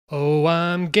Oh,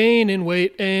 I'm gaining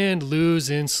weight and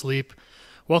losing sleep.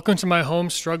 Welcome to my home,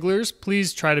 strugglers.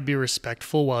 Please try to be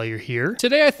respectful while you're here.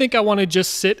 Today, I think I want to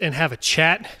just sit and have a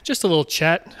chat. Just a little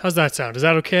chat. How's that sound? Is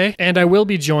that okay? And I will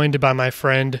be joined by my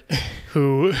friend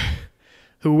who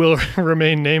will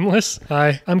remain nameless.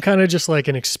 Hi. I'm kind of just like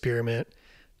an experiment.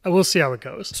 We'll see how it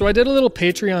goes. So I did a little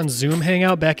Patreon Zoom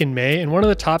hangout back in May, and one of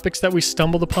the topics that we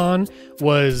stumbled upon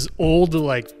was old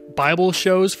Bible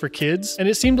shows for kids. And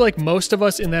it seemed like most of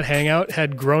us in that hangout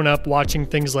had grown up watching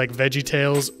things like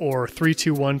VeggieTales or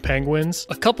 321 Penguins.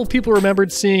 A couple people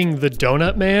remembered seeing The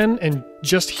Donut Man, and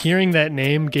just hearing that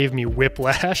name gave me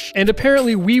whiplash. And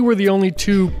apparently we were the only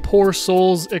two poor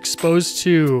souls exposed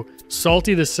to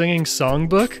Salty the Singing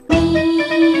Songbook.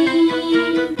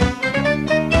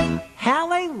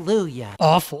 Hallelujah.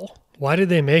 Awful. Why did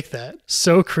they make that?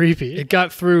 So creepy. It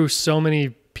got through so many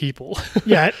people.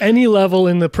 Yeah, at any level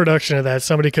in the production of that,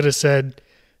 somebody could have said,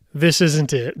 this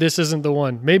isn't it. This isn't the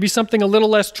one. Maybe something a little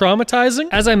less traumatizing.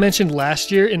 As I mentioned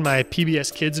last year in my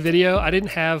PBS Kids video, I didn't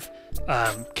have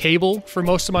cable for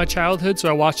most of my childhood, so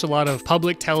I watched a lot of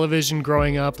public television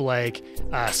growing up, like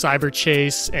Cyber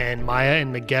Chase and Maya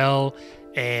and Miguel,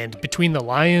 and Between the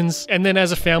Lions. And then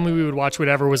as a family, we would watch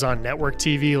whatever was on network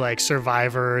TV, like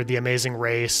Survivor, The Amazing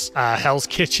Race, Hell's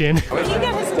Kitchen. Can you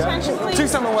get his attention, please? Do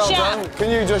something well done.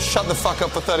 Can you just shut the fuck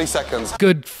up for 30 seconds?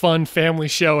 Good, fun family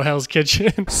show, Hell's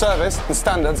Kitchen. Service and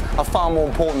standards are far more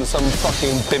important than some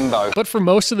fucking bimbo. But for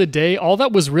most of the day, all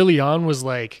that was really on was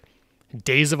like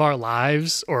Days of Our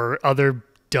Lives or other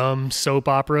dumb soap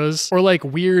operas, or like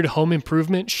weird home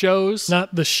improvement shows.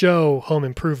 Not the show Home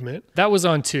Improvement. That was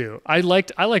on too. I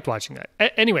liked watching that.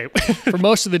 Anyway, for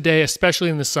most of the day, especially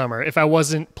in the summer, if I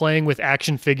wasn't playing with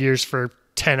action figures for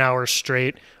 10 hours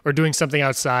straight or doing something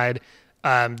outside,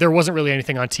 there wasn't really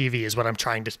anything on TV is what I'm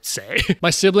trying to say. My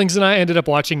siblings and I ended up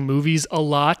watching movies a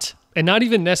lot. And not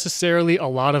even necessarily a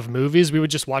lot of movies. We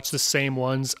would just watch the same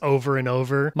ones over and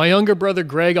over. My younger brother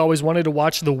Greg always wanted to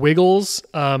watch The Wiggles.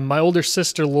 My older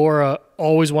sister Laura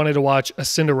always wanted to watch A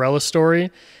Cinderella Story.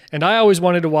 And I always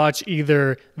wanted to watch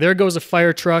either There Goes a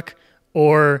Fire Truck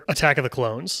or Attack of the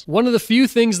Clones. One of the few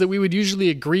things that we would usually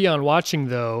agree on watching,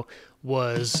 though,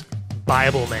 was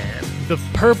Bibleman. The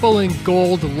purple and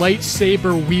gold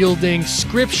lightsaber wielding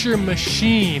scripture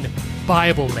machine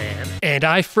Bibleman. And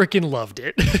I freaking loved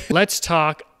it. Let's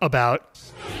talk about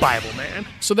Bibleman.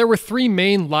 So there were three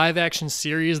main live action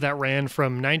series that ran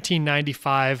from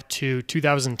 1995 to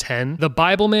 2010. The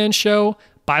Bibleman Show,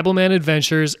 Bibleman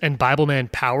Adventures, and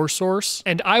Bibleman Power Source.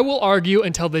 And I will argue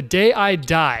until the day I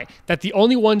die that the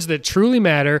only ones that truly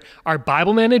matter are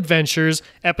Bibleman Adventures,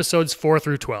 episodes 4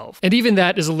 through 12. And even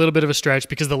that is a little bit of a stretch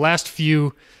because the last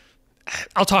few,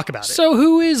 I'll talk about it. So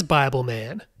who is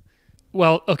Bibleman?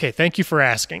 Well, okay, thank you for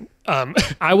asking.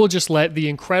 I will just let the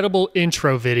incredible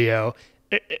intro video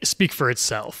speak for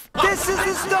itself. This is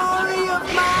the story of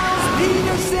Miles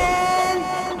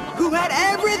Peterson, who had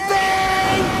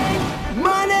everything: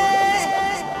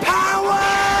 money, power,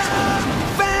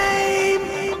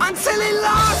 fame, until he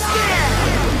lost it.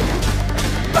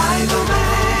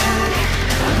 Bibleman.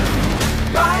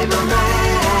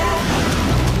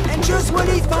 And just when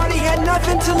he thought he had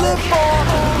nothing to live for,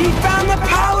 he found the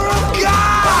power of God.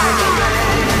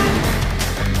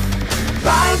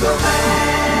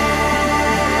 Bibleman.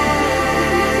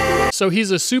 So he's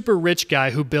a super rich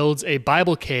guy who builds a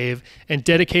Bible cave and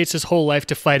dedicates his whole life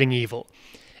to fighting evil.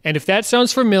 And if that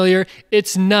sounds familiar,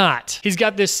 it's not. He's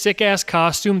got this sick-ass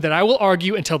costume that I will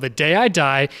argue until the day I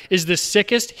die is the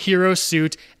sickest hero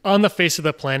suit on the face of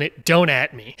the planet. Don't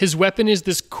at me. His weapon is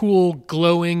this cool,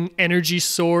 glowing energy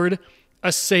sword,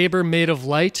 a saber made of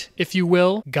light, if you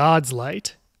will. God's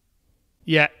light.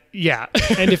 Yeah.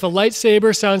 And if a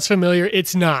lightsaber sounds familiar,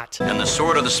 it's not. And the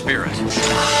sword of the Spirit.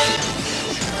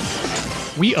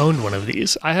 We owned one of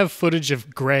these. I have footage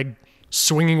of Greg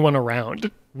swinging one around.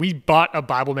 We bought a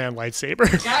Bibleman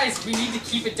lightsaber. Guys, we need to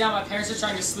keep it down. My parents are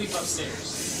trying to sleep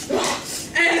upstairs.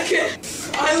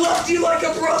 Anakin, I loved you like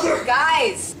a brother.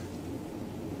 Guys,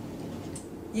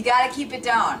 you gotta keep it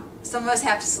down. Some of us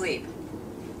have to sleep.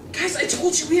 Guys, I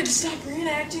told you we had to stop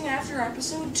reenacting after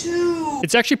episode 2.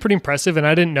 It's actually pretty impressive, and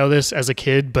I didn't know this as a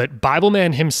kid, but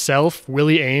Bibleman himself,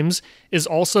 Willie Ames, is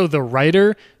also the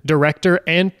writer, director,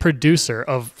 and producer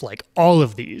of like all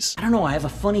of these. I don't know, I have a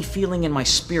funny feeling in my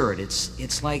spirit.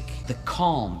 It's like the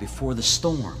calm before the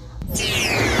storm. Boy,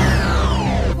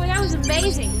 that was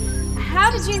amazing.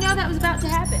 How did you know that was about to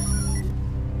happen?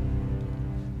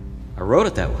 I wrote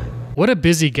it that way. What a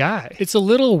busy guy. It's a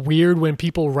little weird when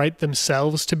people write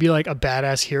themselves to be like a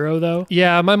badass hero, though.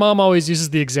 Yeah, my mom always uses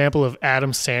the example of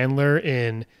Adam Sandler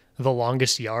in The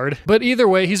Longest Yard. But either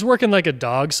way, he's working like a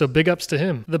dog, so big ups to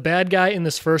him. The bad guy in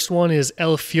this first one is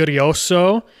El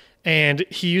Furioso, and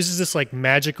he uses this like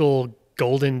magical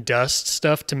golden dust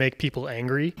stuff to make people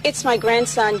angry. It's my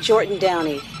grandson, Jordan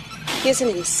Downey. He isn't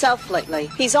himself lately.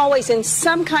 He's always in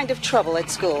some kind of trouble at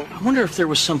school. I wonder if there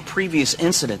was some previous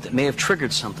incident that may have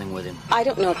triggered something with him. I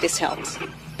don't know if this helps,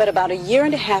 but about a year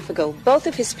and a half ago, both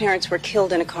of his parents were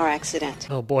killed in a car accident.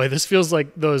 Oh boy, this feels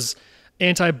like those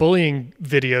anti-bullying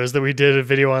videos that we did a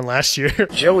video on last year.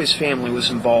 Joey's family was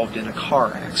involved in a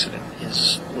car accident.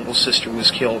 His little sister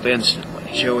was killed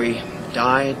instantly. Joey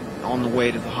died on the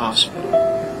way to the hospital.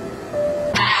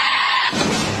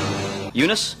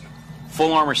 Eunice,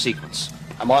 full armor sequence.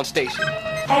 I'm on station.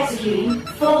 Executing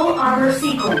full armor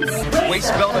sequence.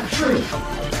 Waist belt of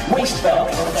truth. Waist belt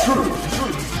of truth.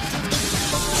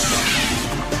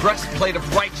 breastplate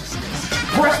of righteousness.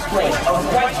 Breastplate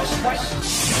of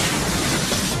righteousness.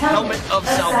 Helmet of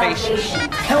salvation.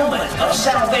 Helmet of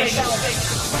salvation.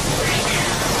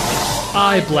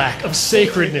 Eye black of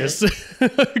sacredness.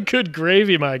 Good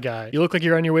gravy, my guy. You look like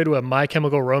you're on your way to a My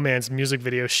Chemical Romance music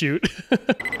video shoot.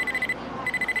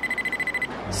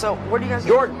 So, where do you guys...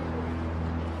 Jordan!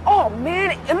 Oh,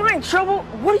 man, am I in trouble?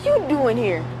 What are you doing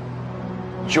here?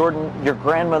 Jordan, your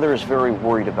grandmother is very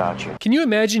worried about you. Can you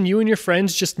imagine you and your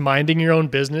friends just minding your own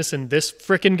business and this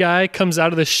frickin' guy comes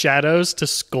out of the shadows to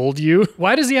scold you?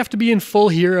 Why does he have to be in full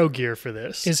hero gear for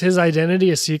this? Is his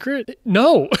identity a secret?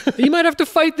 No. You might have to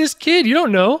fight this kid. You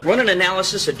don't know. Run an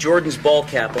analysis of Jordan's ball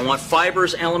cap. I want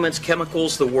fibers, elements,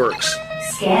 chemicals, the works.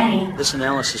 Scanning. This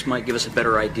analysis might give us a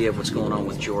better idea of what's going on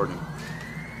with Jordan.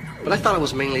 But I thought it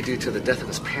was mainly due to the death of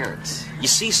his parents. You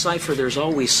see, Cypher, there's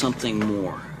always something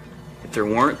more. If there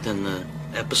weren't, then the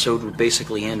episode would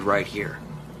basically end right here.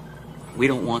 We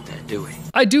don't want that, do we?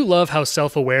 I do love how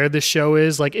self-aware this show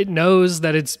is. Like, it knows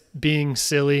that it's being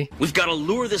silly. We've got to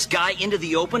lure this guy into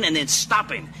the open and then stop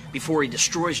him before he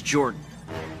destroys Jordan.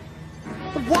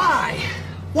 But why?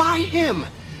 Why him?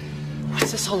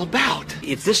 What's this all about?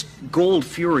 If this gold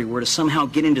fury were to somehow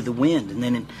get into the wind and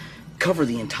then cover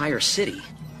the entire city,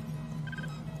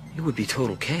 it would be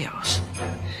total chaos.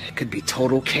 It could be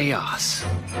total chaos.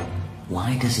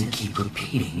 Why does he keep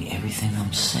repeating everything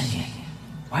I'm saying?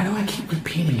 Why do I keep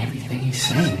repeating everything he's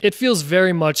saying? It feels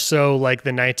very much so like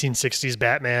the 1960s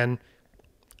Batman,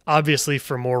 obviously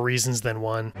for more reasons than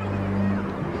one.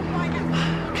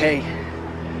 Okay,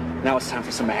 now it's time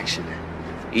for some action.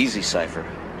 Easy, Cypher.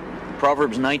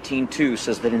 Proverbs 19:2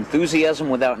 says that enthusiasm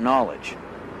without knowledge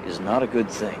is not a good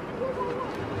thing.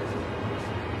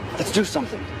 Let's do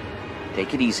something.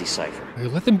 Take it easy, Cypher.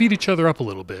 Let them beat each other up a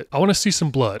little bit. I want to see some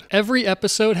blood. Every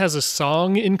episode has a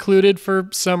song included for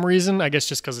some reason. I guess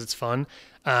just because it's fun.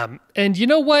 And you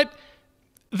know what?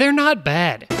 They're not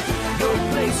bad. No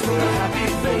place for a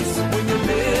happy face when you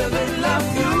live in La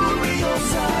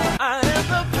Furiosa. I am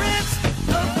the prince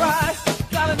of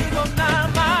Christ. Gotta be go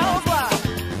 9 miles wide.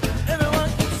 Everyone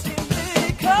can see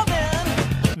me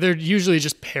coming. They're usually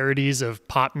just parodies of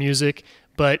pop music,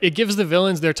 but it gives the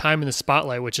villains their time in the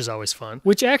spotlight, which is always fun.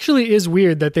 Which actually is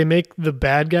weird that they make the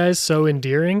bad guys so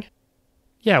endearing.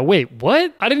 Yeah, wait,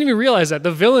 what? I didn't even realize that.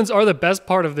 The villains are the best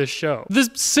part of this show. The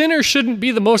sinner shouldn't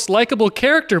be the most likable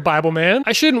character, Bibleman.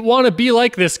 I shouldn't want to be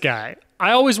like this guy.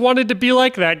 I always wanted to be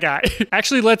like that guy.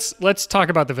 Actually, let's talk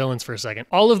about the villains for a second.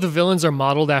 All of the villains are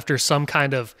modeled after some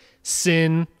kind of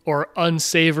sin or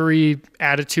unsavory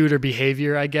attitude or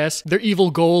behavior, I guess. Their evil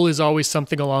goal is always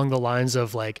something along the lines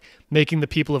of like making the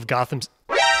people of Gotham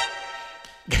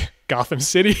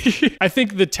City. I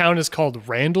think the town is called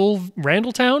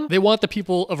Randalltown. They want the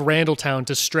people of Randalltown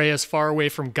to stray as far away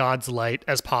from God's light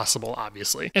as possible,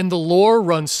 obviously. And the lore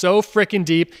runs so freaking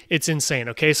deep, it's insane,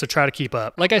 okay? So try to keep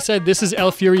up. Like I said, this is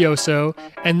El Furioso,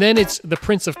 and then it's the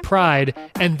Prince of Pride,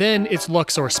 and then it's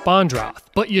Luxor Spawndroth.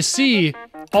 But you see,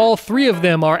 all three of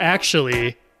them are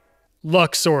actually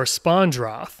Luxor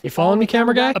Spawndroth. You following me,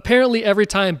 camera guy? Apparently every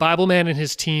time Bibleman and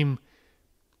his team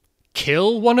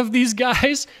kill one of these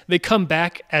guys, they come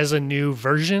back as a new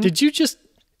version.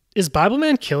 Is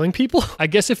Bibleman killing people? I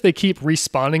guess if they keep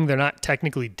respawning, they're not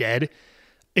technically dead.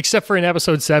 Except for in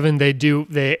episode 7,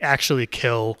 they actually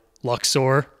kill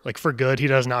Luxor. Like for good, he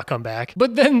does not come back.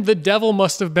 But then the devil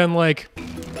must have been like,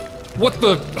 what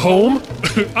the home?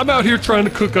 I'm out here trying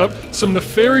to cook up some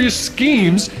nefarious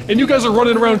schemes and you guys are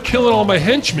running around killing all my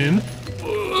henchmen.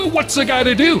 What's a guy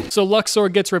to do? So Luxor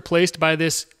gets replaced by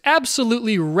this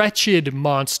absolutely wretched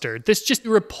monster, this just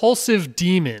repulsive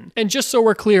demon. And just so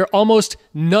we're clear, almost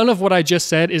none of what I just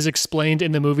said is explained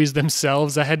in the movies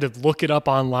themselves. I had to look it up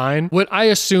online. What I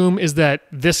assume is that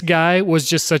this guy was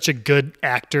just such a good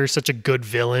actor, such a good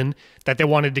villain, that they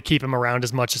wanted to keep him around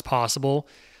as much as possible.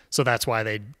 So that's why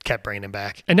they kept bringing him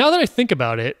back. And now that I think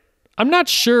about it, I'm not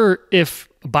sure if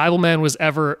Bibleman was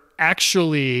ever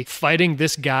actually fighting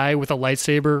this guy with a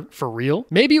lightsaber for real.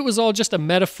 Maybe it was all just a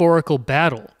metaphorical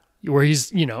battle where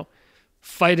he's,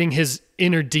 fighting his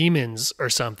inner demons or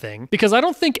something. Because I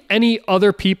don't think any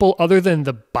other people other than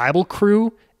the Bible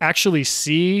crew actually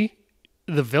see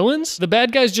the villains. The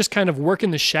bad guys just kind of work in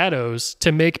the shadows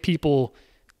to make people,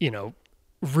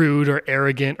 rude or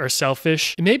arrogant or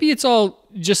selfish. Maybe it's all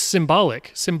just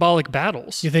symbolic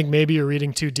battles. You think maybe you're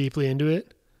reading too deeply into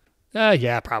it?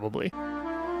 Yeah, probably.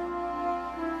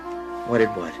 What did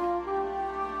what?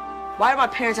 Why did my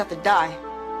parents have to die?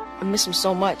 I miss them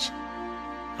so much.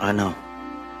 I know.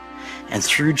 And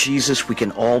through Jesus, we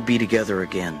can all be together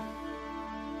again.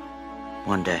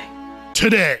 One day.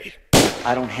 Today.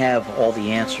 I don't have all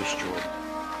the answers, Jordan.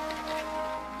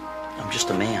 I'm just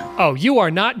a man. Oh, you are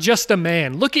not just a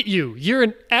man. Look at you. You're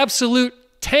an absolute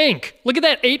tank. Look at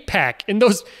that 8-pack and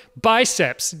those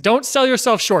biceps. Don't sell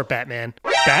yourself short, Batman.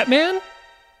 Batman?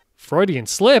 Freudian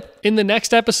slip. In the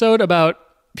next episode about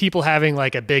people having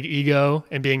like a big ego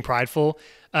and being prideful,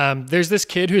 there's this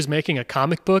kid who's making a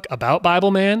comic book about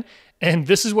Bibleman, and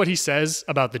this is what he says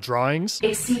about the drawings.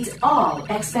 Exceeds all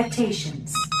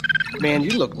expectations. Man,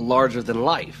 you look larger than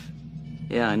life.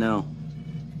 Yeah, I know.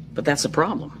 But that's the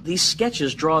problem. These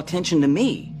sketches draw attention to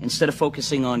me instead of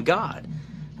focusing on God.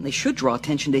 And they should draw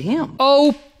attention to him.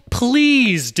 Oh,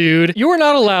 please, dude. You are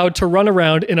not allowed to run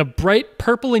around in a bright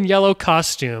purple and yellow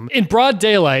costume in broad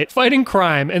daylight, fighting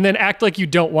crime, and then act like you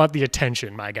don't want the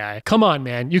attention, my guy. Come on,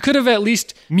 man. You could have at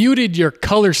least muted your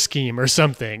color scheme or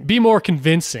something. Be more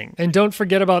convincing. And don't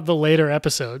forget about the later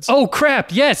episodes. Oh,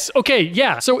 crap. Yes. Okay,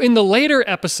 yeah. So in the later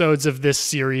episodes of this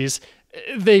series,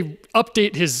 they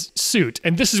update his suit,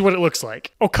 and this is what it looks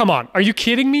like. Oh, come on. Are you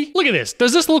kidding me? Look at this.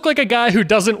 Does this look like a guy who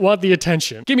doesn't want the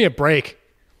attention? Give me a break.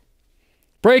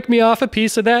 Break me off a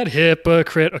piece of that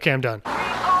hypocrite. Okay, I'm done.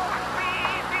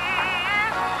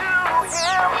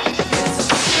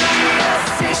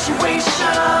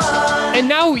 And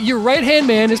now your right-hand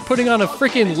man is putting on a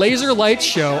freaking laser light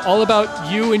show all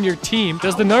about you and your team.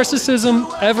 Does the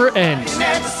narcissism ever end?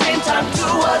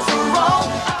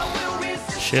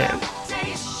 Shit.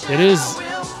 It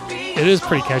is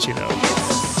pretty catchy though.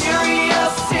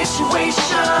 Serious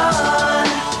situation.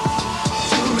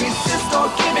 To resist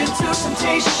or give in to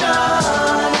temptation.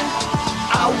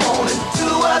 I wanna do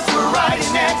what's right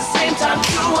and at the same time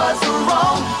do what's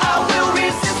wrong. I will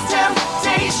resist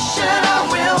temptation. I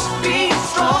will be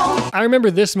strong. I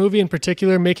remember this movie in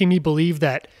particular making me believe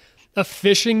that a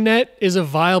fishing net is a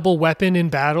viable weapon in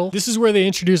battle. This is where they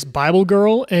introduce Bible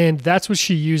Girl, and that's what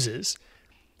she uses.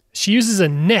 She uses a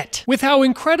net. With how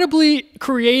incredibly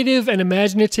creative and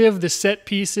imaginative the set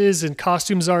pieces and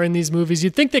costumes are in these movies,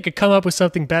 you'd think they could come up with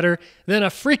something better than a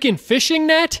freaking fishing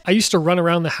net. I used to run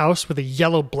around the house with a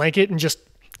yellow blanket and just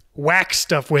whack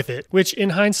stuff with it, which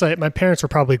in hindsight, my parents were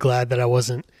probably glad that I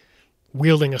wasn't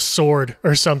wielding a sword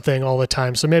or something all the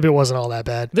time, so maybe it wasn't all that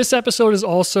bad. This episode is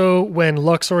also when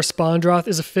Luxor Spawndroth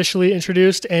is officially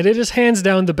introduced, and it is hands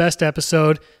down the best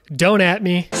episode. Don't at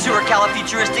me. Sewer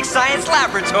Califuturistic Science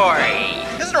Laboratory!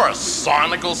 Isn't there a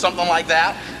Sonical something like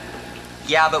that?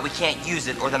 Yeah, but we can't use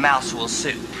it or the mouse will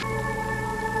sue.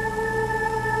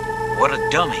 What a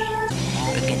dummy.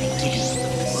 We're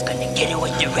gonna get it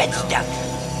with the red stuff.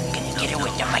 We're gonna get it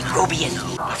with the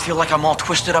microbian. I feel like I'm all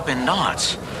twisted up in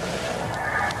knots.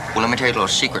 Well, let me tell you a little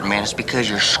secret, man. It's because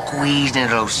you're squeezed into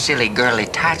those silly girly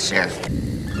tights there.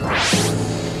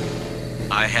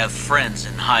 I have friends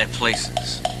in high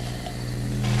places.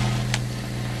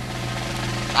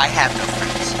 I have no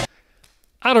friends.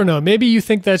 I don't know. Maybe you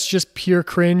think that's just pure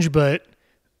cringe, but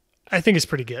I think it's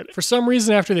pretty good. For some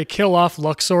reason, after they kill off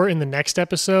Luxor in the next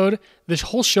episode, this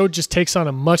whole show just takes on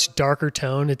a much darker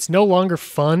tone. It's no longer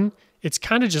fun. It's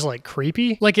kind of just like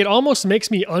creepy. Like it almost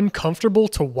makes me uncomfortable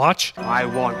to watch. I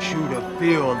want you to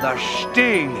feel the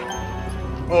sting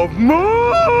of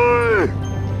my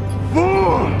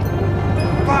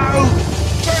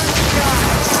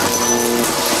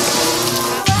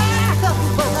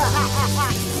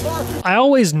I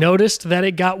always noticed that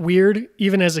it got weird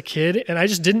even as a kid, and I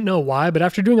just didn't know why, but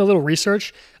after doing a little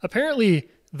research, apparently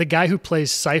the guy who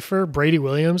plays Cypher, Brady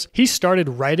Williams, he started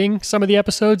writing some of the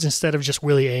episodes instead of just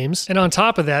Willie Ames. And on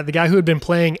top of that, the guy who had been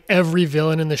playing every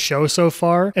villain in the show so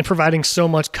far and providing so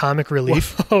much comic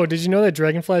relief. Whoa, did you know that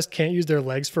dragonflies can't use their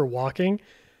legs for walking?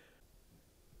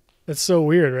 That's so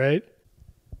weird, right?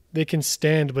 They can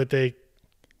stand, but they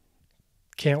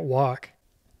can't walk.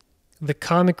 The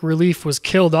comic relief was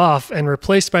killed off and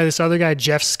replaced by this other guy,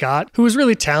 Jeff Scott, who was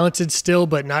really talented still,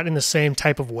 but not in the same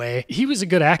type of way. He was a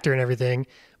good actor and everything,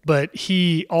 but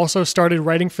he also started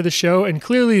writing for the show, and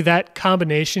clearly that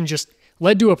combination just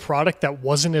led to a product that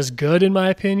wasn't as good, in my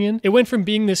opinion. It went from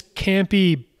being this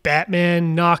campy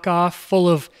Batman knockoff full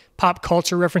of pop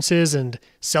culture references and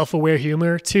self-aware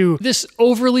humor to this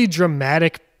overly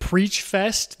dramatic preach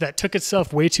fest that took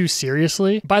itself way too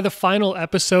seriously. By the final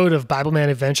episode of Bibleman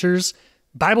Adventures,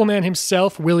 Bibleman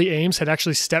himself, Willie Ames, had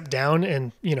actually stepped down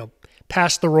and,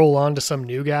 passed the role on to some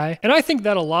new guy. And I think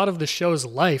that a lot of the show's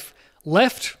life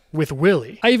left with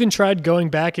Willie. I even tried going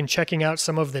back and checking out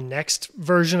some of the next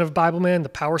version of Bibleman, the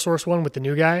Power Source one with the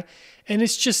new guy, and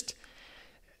it's just...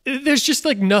 there's just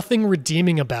like nothing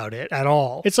redeeming about it at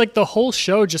all. It's like the whole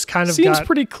show just kind of seems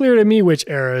pretty clear to me which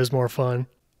era is more fun.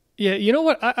 Yeah, you know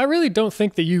what? I really don't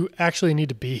think that you actually need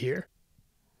to be here.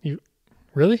 You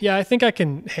really? Yeah, I think I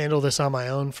can handle this on my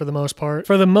own for the most part.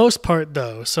 For the most part,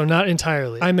 though, so not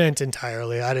entirely. I meant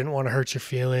entirely. I didn't want to hurt your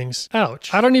feelings.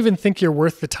 Ouch. I don't even think you're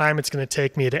worth the time it's going to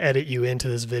take me to edit you into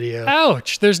this video.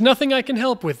 Ouch. There's nothing I can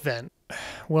help with then.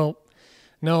 Well,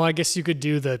 no, I guess you could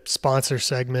do the sponsor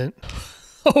segment.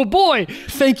 Oh boy!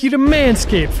 Thank you to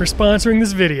Manscaped for sponsoring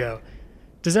this video.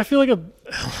 Does that feel like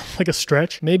a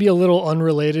stretch? Maybe a little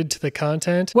unrelated to the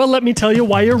content? Well, let me tell you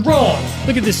why you're wrong.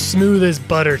 Look at this smooth as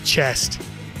butter chest.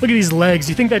 Look at these legs.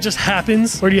 Do you think that just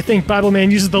happens? Or do you think Bibleman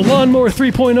uses the Lawnmower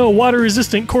 3.0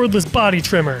 water-resistant cordless body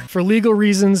trimmer? For legal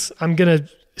reasons, I'm gonna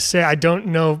say I don't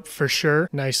know for sure.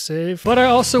 Nice save. But I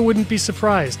also wouldn't be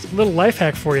surprised. Little life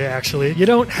hack for you, actually. You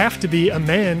don't have to be a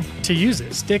man to use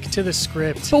it. Stick to the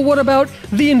script. But what about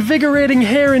the invigorating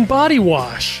hair and body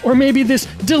wash? Or maybe this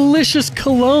delicious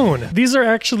cologne? These are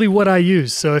actually what I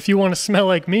use, so if you want to smell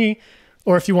like me,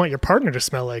 or if you want your partner to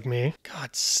smell like me,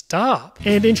 God, stop.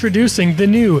 And introducing the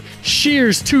new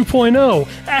Shears 2.0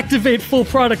 Activate Full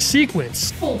Product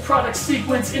Sequence. Full Product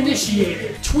Sequence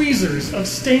initiated. Tweezers of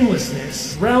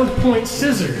stainlessness. Round point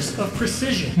scissors of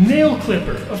precision. Nail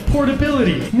clipper of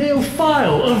portability. Nail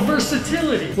file of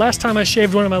versatility. Last time I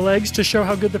shaved one of my legs to show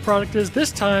how good the product is.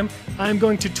 This time, I'm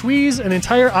going to tweeze an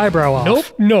entire eyebrow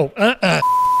off. Nope.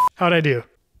 How'd I do?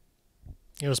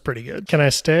 It was pretty good. Can I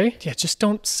stay? Yeah, just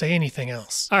don't say anything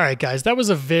else. All right, guys, that was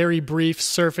a very brief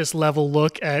surface level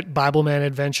look at Bibleman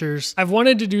Adventures. I've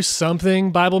wanted to do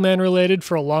something Bibleman related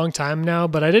for a long time now,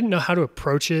 but I didn't know how to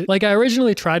approach it. Like, I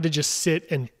originally tried to just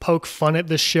sit and poke fun at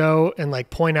this show and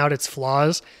like point out its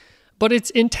flaws, but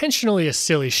it's intentionally a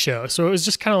silly show. So it was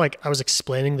just kind of like I was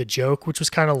explaining the joke, which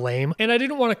was kind of lame. And I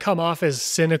didn't want to come off as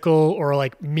cynical or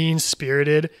like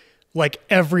mean-spirited like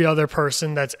every other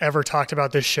person that's ever talked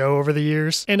about this show over the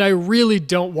years. And I really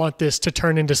don't want this to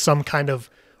turn into some kind of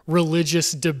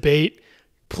religious debate,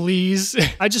 please.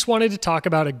 I just wanted to talk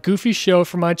about a goofy show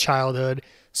from my childhood,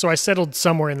 so I settled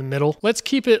somewhere in the middle. Let's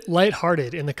keep it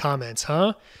lighthearted in the comments,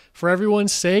 huh? For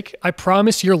everyone's sake, I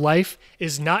promise your life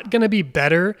is not gonna be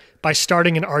better by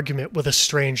starting an argument with a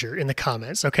stranger in the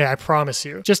comments, okay? I promise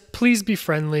you. Just please be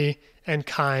friendly and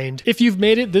kind. If you've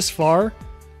made it this far,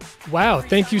 wow,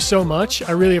 thank you so much.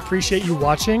 I really appreciate you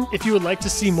watching. If you would like to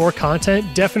see more content,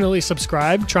 definitely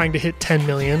subscribe, trying to hit 10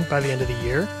 million by the end of the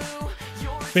year.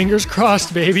 Fingers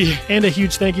crossed, baby. And a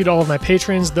huge thank you to all of my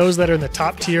patrons. Those that are in the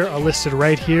top tier are listed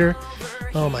right here.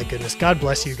 Oh my goodness, God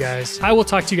bless you guys. I will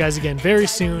talk to you guys again very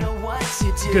soon. Goodbye.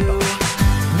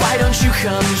 Why don't you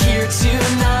come here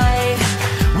tonight?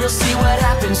 We'll see what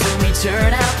happens when we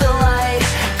turn out the light.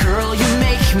 Girl, you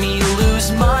make me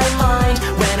lose my